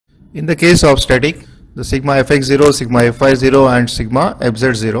In the case of static, the sigma fx0, sigma fy0 and sigma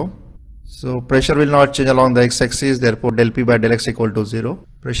fz0. So pressure will not change along the x-axis, therefore del p by del x equal to 0.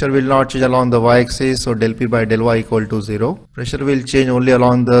 Pressure will not change along the y-axis, so del p by del y equal to 0. Pressure will change only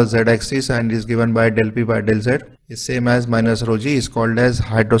along the z-axis and is given by del p by del z. Is same as minus rho g, is called as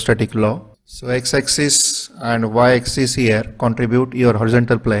hydrostatic law. So x-axis and y-axis here contribute your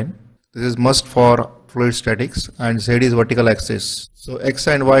horizontal plane. This is must for fluid statics, and z is vertical axis. So x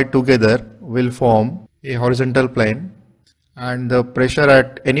and y together will form a horizontal plane, and the pressure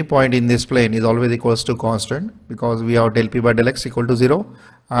at any point in this plane is always equals to constant, because we have del p by del x equal to 0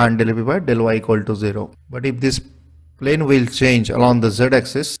 and del p by del y equal to 0. But if this plane will change along the z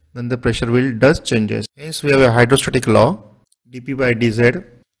axis, then the pressure will does changes. Hence we have a hydrostatic law, dp by dz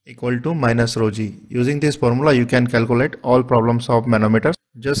equal to minus rho g. Using this formula you can calculate all problems of manometers.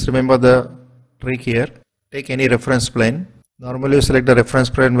 Just remember the trick here. Take any reference plane. Normally you select the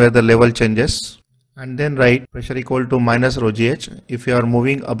reference plane where the level changes, and then write pressure equal to minus rho gh if you are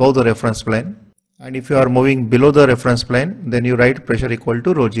moving above the reference plane, and if you are moving below the reference plane, then you write pressure equal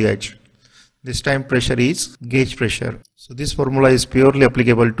to rho gh. This time pressure is gauge pressure. So this formula is purely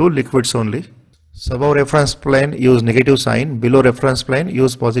applicable to liquids only. So above reference plane use negative sign, below reference plane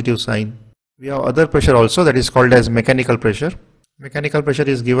use positive sign. We have other pressure also, that is called as mechanical pressure. Mechanical pressure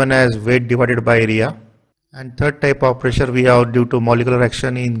is given as weight divided by area. And third type of pressure we have due to molecular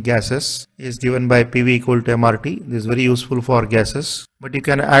action in gases is given by PV equal to MRT. This is very useful for gases, but you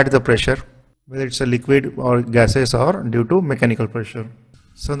can add the pressure whether it's a liquid or gases or due to mechanical pressure.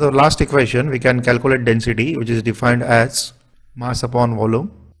 So in the last equation we can calculate density, which is defined as mass upon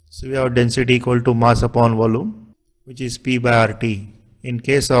volume. So we have density equal to mass upon volume, which is P by RT. In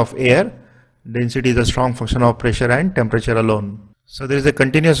case of air, density is a strong function of pressure and temperature alone. So there is a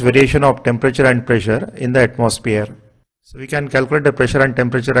continuous variation of temperature and pressure in the atmosphere. So we can calculate the pressure and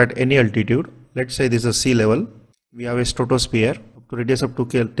temperature at any altitude. Let's say this is sea level. We have a stratosphere up to radius up to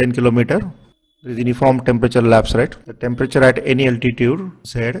 10 km. There is uniform temperature lapse rate. The temperature at any altitude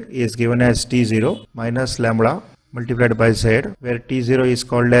Z is given as T0 minus lambda multiplied by Z, where T0 is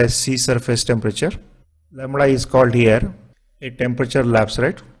called as sea surface temperature. Lambda is called here a temperature lapse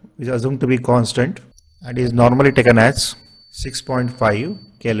rate, which is assumed to be constant and is normally taken as 6.5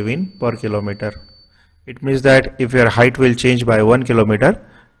 Kelvin per kilometer. It means that if your height will change by 1 kilometer,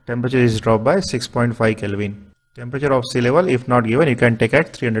 temperature is dropped by 6.5 Kelvin. Temperature of sea level, if not given, you can take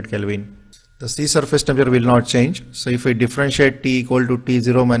at 300 Kelvin. The sea surface temperature will not change. So if we differentiate T equal to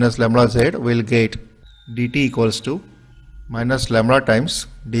T0 minus lambda Z, we will get dt equals to minus lambda times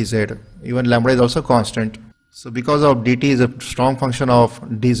dz. Even lambda is also constant. So because of dt is a strong function of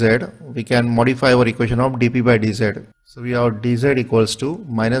dz, we can modify our equation of dp by dz. So we have dz equals to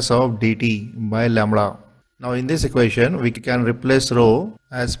minus of dt by lambda. Now in this equation we can replace rho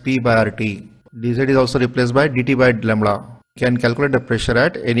as p by rt. dz is also replaced by dt by lambda. We can calculate the pressure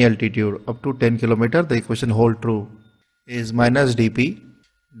at any altitude up to 10 km. The equation hold true. Is minus dp,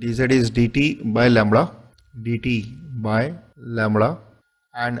 dz is dt by lambda, dt by lambda,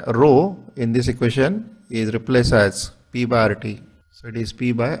 and rho in this equation is replaced as p by rt. So it is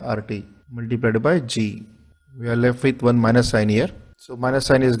p by rt multiplied by g. We are left with one minus sign here. So minus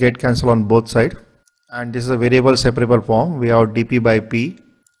sign is get cancelled on both sides, and this is a variable separable form. We have dp by p,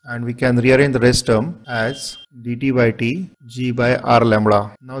 and we can rearrange the rest term as dt by t, g by r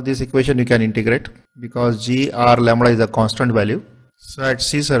lambda. Now this equation you can integrate because g r lambda is a constant value. So at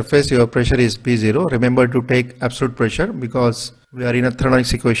sea surface your pressure is P0. Remember to take absolute pressure because we are in a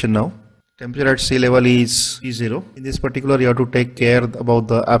thermodynamics equation now. Temperature at sea level is P0. In this particular you have to take care about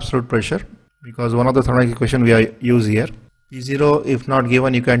the absolute pressure because one of the thermodynamics equation we are use here. P0 if not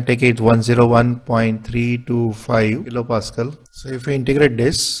given you can take it 101.325 kilopascal. So if we integrate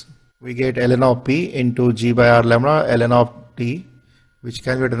this we get ln of P into g by r lambda ln of T, which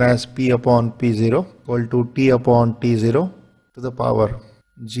can be written as P upon P0 equal to T upon T0 to the power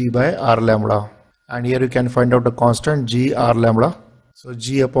g by r lambda, and here you can find out the constant g r lambda. So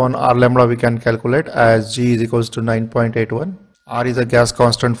g upon r lambda we can calculate as g is equals to 9.81. R is a gas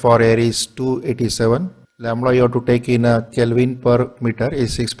constant for air is 287. Lambda you have to take in a Kelvin per meter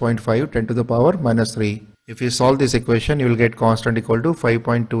is 6.5 10 to the power minus 3. If you solve this equation you will get constant equal to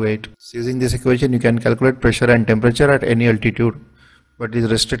 5.28. So using this equation you can calculate pressure and temperature at any altitude, but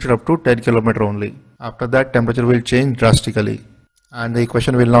is restricted up to 10 km only. After that temperature will change drastically and the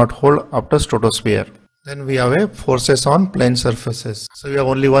equation will not hold after stratosphere. Then we have a forces on plane surfaces. So we have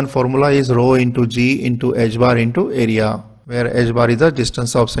only one formula is rho into g into h bar into area, where h bar is the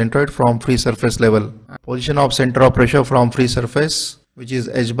distance of centroid from free surface level. Position of center of pressure from free surface which is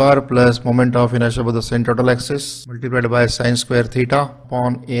h bar plus moment of inertia about the center total axis multiplied by sine square theta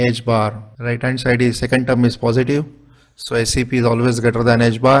upon ah bar. Right hand side is second term is positive, so SCP is always greater than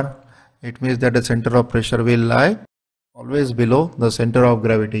h bar. It means that the center of pressure will lie always below the center of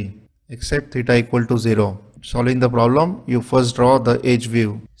gravity except theta equal to 0. Solving the problem, you first draw the edge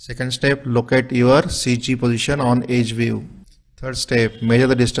view. Second step, locate your CG position on edge view. Third step, measure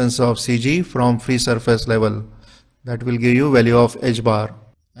the distance of CG from free surface level. That will give you value of h bar.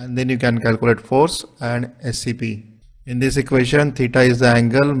 And then you can calculate force and SCP. In this equation, theta is the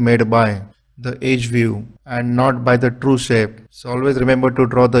angle made by the edge view and not by the true shape. So always remember to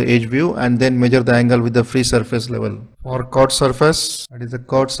draw the edge view and then measure the angle with the free surface level. For curved surface, that is the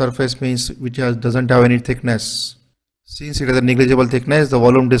curved surface means which doesn't have any thickness. Since it has a negligible thickness, the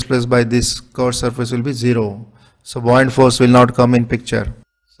volume displaced by this curved surface will be 0. So buoyant force will not come in picture.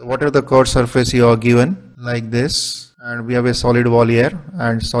 So whatever the curved surface you are given like this, and we have a solid wall here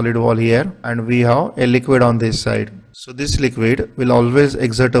and solid wall here, and we have a liquid on this side. So this liquid will always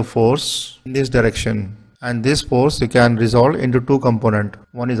exert a force in this direction, and this force you can resolve into two components.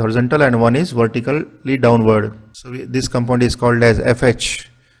 One is horizontal and one is vertically downward. So this component is called as FH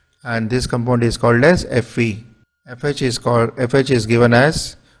and this component is called as FV. FH is given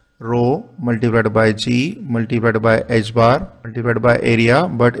as rho multiplied by G multiplied by h bar multiplied by area,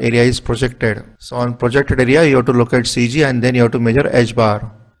 but area is projected. So on projected area you have to locate CG and then you have to measure h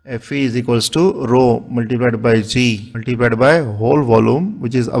bar. Fe is equals to rho multiplied by G multiplied by whole volume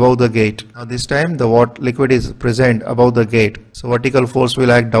which is above the gate. Now this time the liquid is present above the gate. So vertical force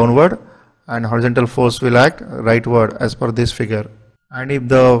will act downward and horizontal force will act rightward as per this figure. And if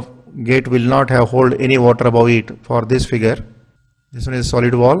the gate will not have hold any water above it for this figure, this one is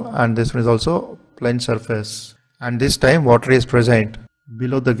solid wall and this one is also plane surface. And this time water is present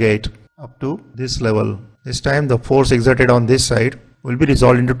below the gate up to this level. This time the force exerted on this side will be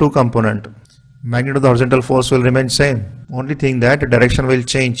resolved into two components. Magnitude of the horizontal force will remain same. Only thing that direction will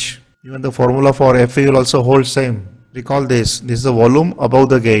change. Even the formula for Fe will also hold same. Recall this. This is the volume above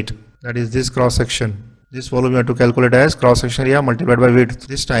the gate. That is this cross section. This volume you have to calculate as cross section area multiplied by width.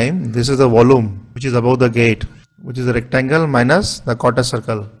 This time this is the volume which is above the gate, which is the rectangle minus the quarter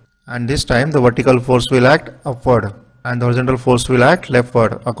circle. And this time the vertical force will act upward and the horizontal force will act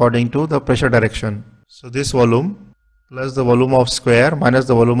leftward according to the pressure direction. So this volume plus the volume of square minus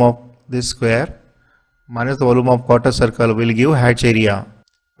the volume of this square minus the volume of quarter circle will give hatch area.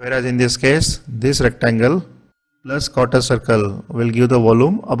 Whereas in this case, this rectangle plus quarter circle will give the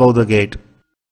volume above the gate.